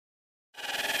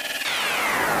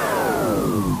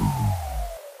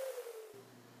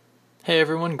Hey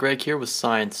everyone, Greg here with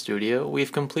Science Studio.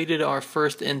 We've completed our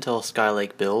first Intel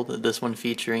Skylake build, this one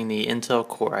featuring the Intel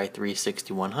Core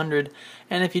i3-6100,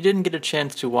 and if you didn't get a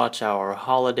chance to watch our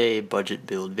holiday budget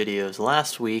build videos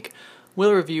last week,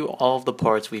 we'll review all of the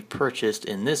parts we've purchased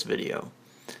in this video.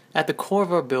 At the core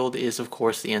of our build is of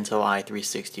course the Intel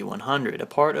i3-6100, a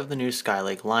part of the new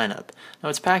Skylake lineup. Now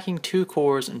it's packing 2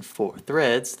 cores and 4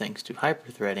 threads thanks to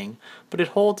hyperthreading, but it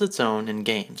holds its own in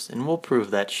games, and we'll prove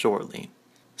that shortly.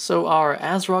 So our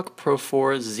ASRock Pro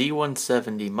 4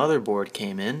 Z170 motherboard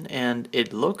came in, and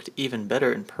it looked even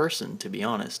better in person, to be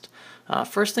honest.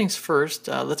 First things first,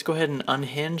 let's go ahead and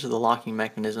unhinge the locking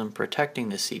mechanism protecting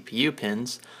the CPU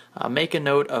pins. Make a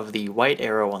note of the white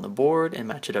arrow on the board and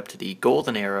match it up to the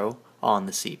golden arrow on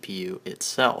the CPU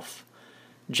itself.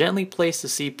 Gently place the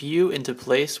CPU into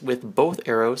place with both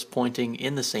arrows pointing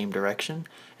in the same direction,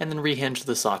 and then rehinge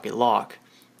the socket lock.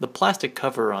 The plastic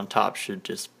cover on top should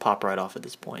just pop right off at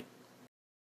this point.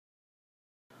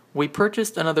 We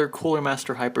purchased another Cooler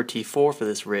Master Hyper T4 for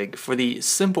this rig for the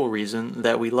simple reason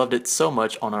that we loved it so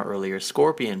much on our earlier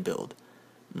Scorpion build.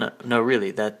 No,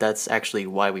 really, that's actually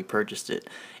why we purchased it.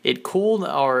 It cooled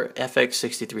our FX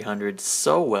 6300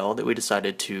 so well that we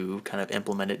decided to kind of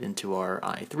implement it into our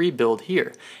i3 build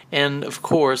here. And of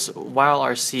course, while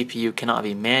our CPU cannot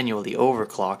be manually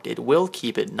overclocked, it will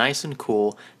keep it nice and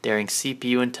cool during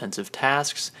CPU-intensive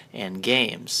tasks and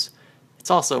games. It's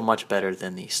also much better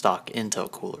than the stock Intel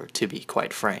cooler, to be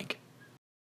quite frank.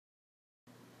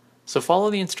 So follow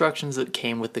the instructions that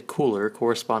came with the cooler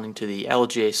corresponding to the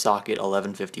LGA socket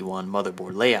 1151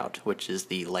 motherboard layout, which is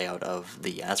the layout of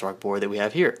the ASRock board that we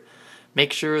have here.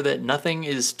 Make sure that nothing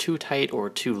is too tight or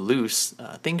too loose.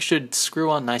 Things should screw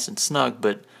on nice and snug,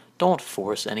 but don't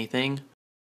force anything.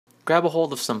 Grab a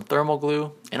hold of some thermal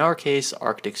glue, in our case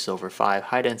Arctic Silver 5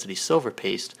 high density silver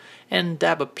paste, and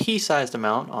dab a pea-sized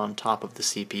amount on top of the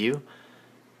CPU.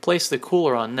 Place the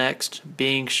cooler on next,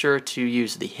 being sure to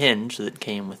use the hinge that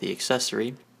came with the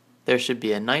accessory. There should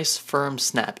be a nice firm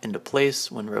snap into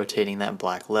place when rotating that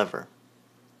black lever.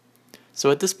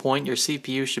 So at this point your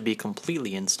CPU should be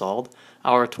completely installed.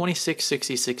 Our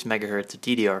 2666 MHz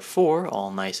DDR4,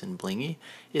 all nice and blingy,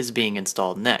 is being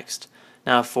installed next.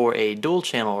 Now for a dual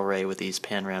channel array with these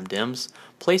PanRam DIMMs,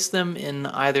 place them in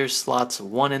either slots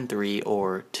 1 and 3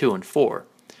 or 2 and 4.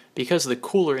 Because the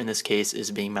cooler in this case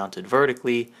is being mounted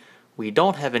vertically, we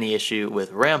don't have any issue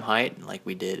with RAM height like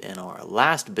we did in our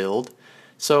last build,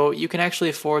 so you can actually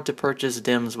afford to purchase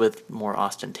DIMMs with more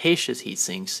ostentatious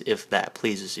heatsinks if that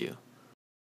pleases you.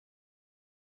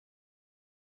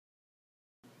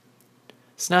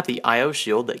 Snap the I/O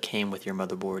shield that came with your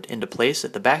motherboard into place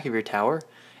at the back of your tower,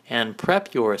 and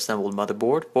prep your assembled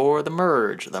motherboard for the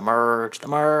merge.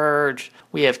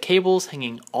 We have cables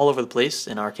hanging all over the place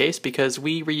in our case because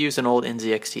we reuse an old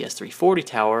NZXT S340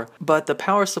 tower, but the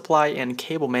power supply and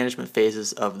cable management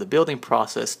phases of the building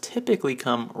process typically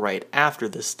come right after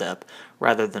this step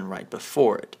rather than right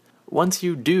before it. Once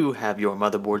you do have your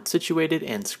motherboard situated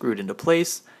and screwed into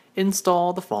place,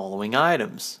 install the following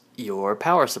items. Your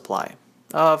power supply,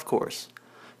 of course,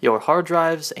 your hard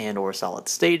drives and or solid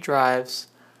state drives,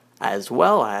 as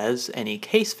well as any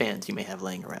case fans you may have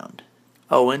laying around.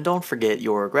 Oh, and don't forget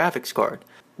your graphics card.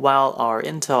 While our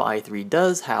Intel i3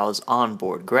 does house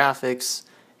onboard graphics,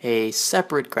 a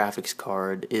separate graphics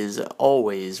card is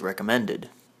always recommended.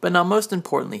 But now most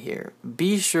importantly here,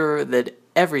 be sure that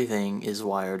everything is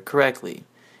wired correctly.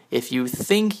 If you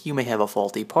think you may have a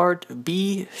faulty part,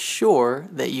 be sure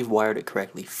that you've wired it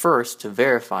correctly first to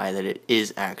verify that it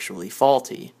is actually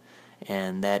faulty,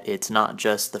 and that it's not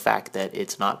just the fact that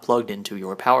it's not plugged into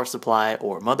your power supply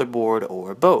or motherboard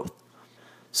or both.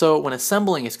 So when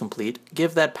assembling is complete,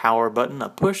 give that power button a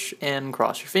push and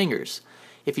cross your fingers.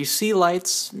 If you see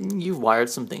lights, you've wired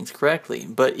some things correctly,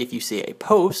 but if you see a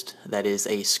post, that is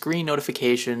a screen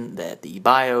notification that the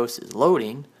BIOS is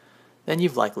loading, then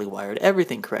you've likely wired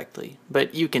everything correctly.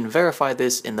 But you can verify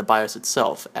this in the BIOS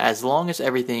itself. As long as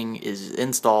everything is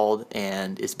installed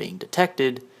and is being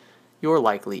detected, you're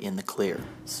likely in the clear.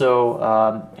 So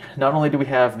not only do we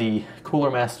have the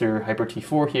Cooler Master Hyper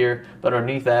T4 here, but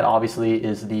underneath that obviously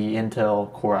is the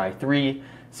Intel Core i3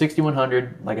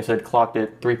 6100. Like I said, clocked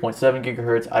at 3.7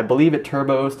 gigahertz. I believe it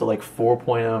turbos to like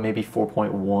 4.0, maybe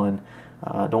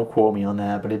 4.1. Don't quote me on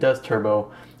that, but it does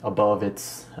turbo above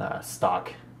its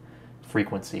stock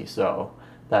frequency, so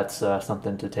that's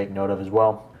something to take note of as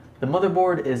well. The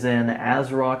motherboard is an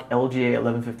ASRock LGA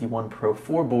 1151 Pro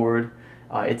 4 board.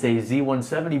 It's a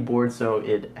Z170 board, so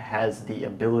it has the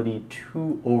ability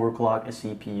to overclock a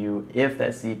CPU if that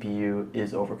CPU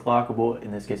is overclockable.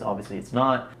 In this case, obviously it's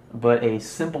not. but a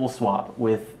simple swap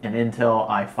with an Intel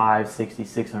i5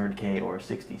 6600K or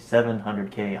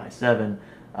 6700K i7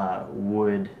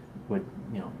 would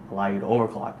allow you to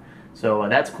overclock. So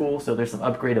that's cool. So there's some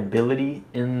upgradability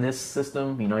in this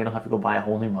system. You don't have to go buy a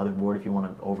whole new motherboard if you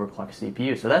want to overclock a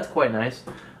CPU. So that's quite nice.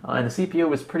 And the CPU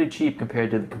was pretty cheap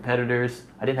compared to the competitors.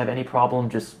 I didn't have any problem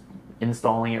just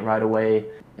installing it right away,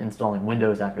 installing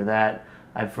Windows after that.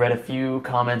 I've read a few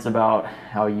comments about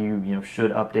how you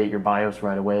should update your BIOS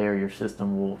right away or your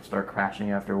system will start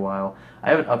crashing after a while. I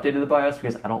haven't updated the BIOS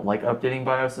because I don't like updating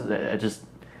BIOSes.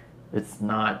 It's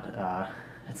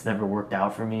never worked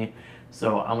out for me.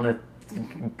 So I'm going to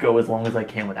go as long as I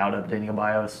can without updating a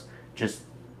BIOS, just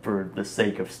for the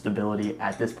sake of stability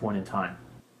at this point in time.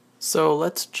 So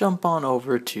let's jump on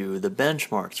over to the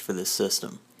benchmarks for this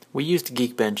system. We used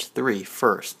Geekbench 3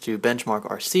 first to benchmark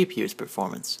our CPU's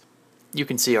performance. You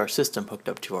can see our system hooked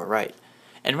up to our right.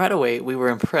 And right away we were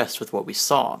impressed with what we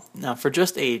saw. Now for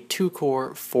just a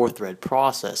 2-core 4-thread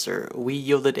processor, we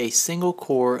yielded a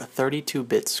single-core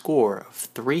 32-bit score of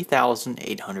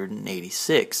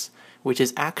 3,886. Which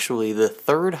is actually the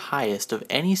 3rd highest of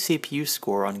any CPU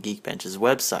score on Geekbench's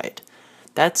website.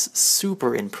 That's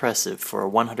super impressive for a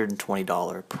 $120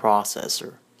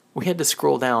 processor. We had to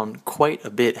scroll down quite a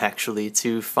bit actually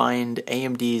to find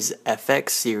AMD's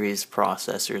FX series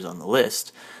processors on the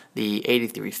list. The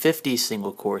 8350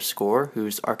 single-core score,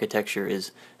 whose architecture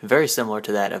is very similar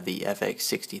to that of the FX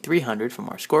 6300 from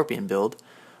our Scorpion build,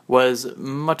 was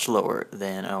much lower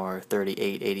than our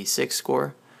 3886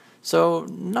 score. So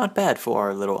not bad for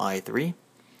our little i3.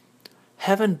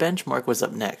 Heaven Benchmark was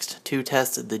up next to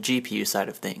test the GPU side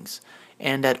of things,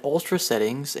 and at ultra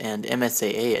settings and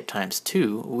MSAA at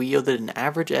 ×2, we yielded an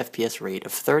average FPS rate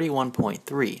of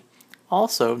 31.3.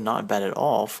 Also not bad at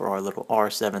all for our little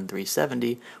R7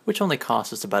 370, which only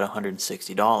cost us about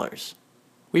 $160.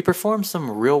 We performed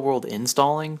some real-world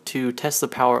installing to test the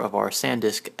power of our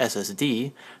SanDisk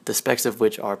SSD, the specs of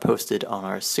which are posted on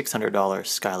our $600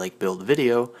 Skylake build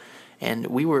video, and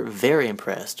we were very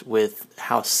impressed with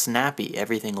how snappy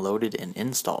everything loaded and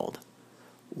installed.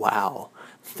 Wow,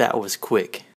 that was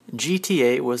quick.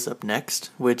 GTA was up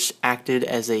next, which acted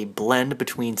as a blend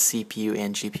between CPU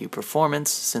and GPU performance,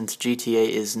 since GTA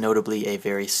is notably a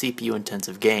very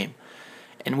CPU-intensive game,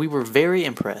 and we were very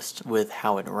impressed with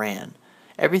how it ran.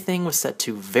 Everything was set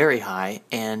to very high,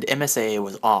 and MSAA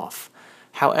was off.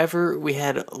 However, we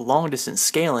had long-distance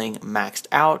scaling maxed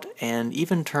out, and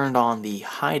even turned on the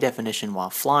high definition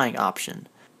while flying option.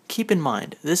 Keep in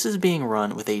mind, this is being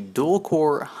run with a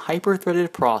dual-core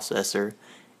hyper-threaded processor,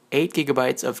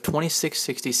 8GB of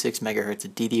 2666 MHz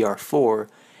DDR4,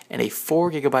 and a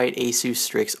 4GB ASUS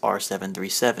Strix R7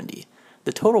 370.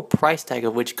 The total price tag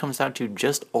of which comes out to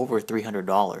just over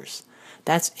 $300.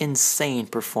 That's insane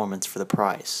performance for the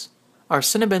price. Our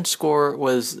Cinebench score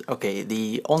was, okay,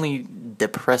 the only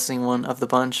depressing one of the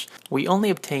bunch. We only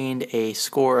obtained a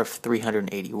score of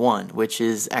 381, which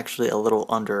is actually a little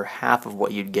under half of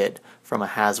what you'd get from a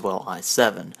Haswell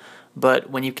i7. But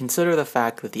when you consider the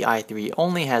fact that the i3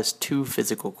 only has 2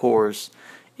 physical cores,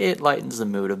 it lightens the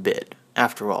mood a bit.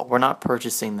 After all, we're not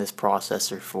purchasing this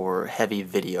processor for heavy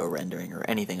video rendering or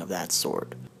anything of that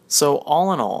sort. So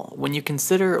all in all, when you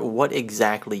consider what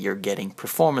exactly you're getting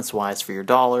performance-wise for your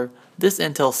dollar, this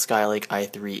Intel Skylake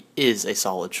i3 is a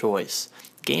solid choice.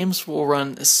 Games will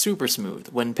run super smooth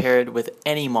when paired with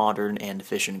any modern and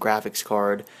efficient graphics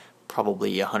card,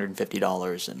 probably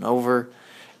 $150 and over,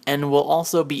 and will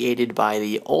also be aided by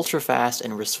the ultra-fast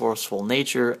and resourceful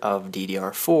nature of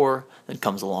DDR4 that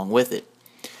comes along with it.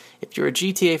 If you're a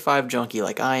GTA 5 junkie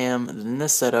like I am, then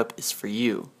this setup is for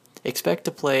you. Expect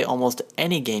to play almost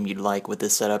any game you'd like with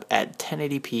this setup at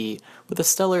 1080p with a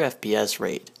stellar FPS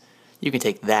rate. You can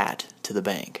take that to the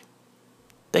bank.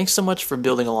 Thanks so much for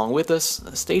building along with us.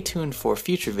 Stay tuned for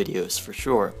future videos for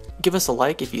sure. Give us a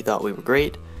like if you thought we were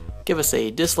great, give us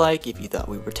a dislike if you thought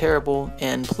we were terrible,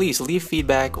 and please leave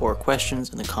feedback or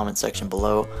questions in the comment section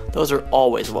below. Those are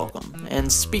always welcome.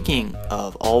 And speaking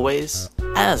of always,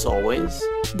 as always,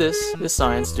 this is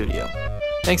Science Studio.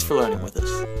 Thanks for learning with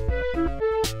us.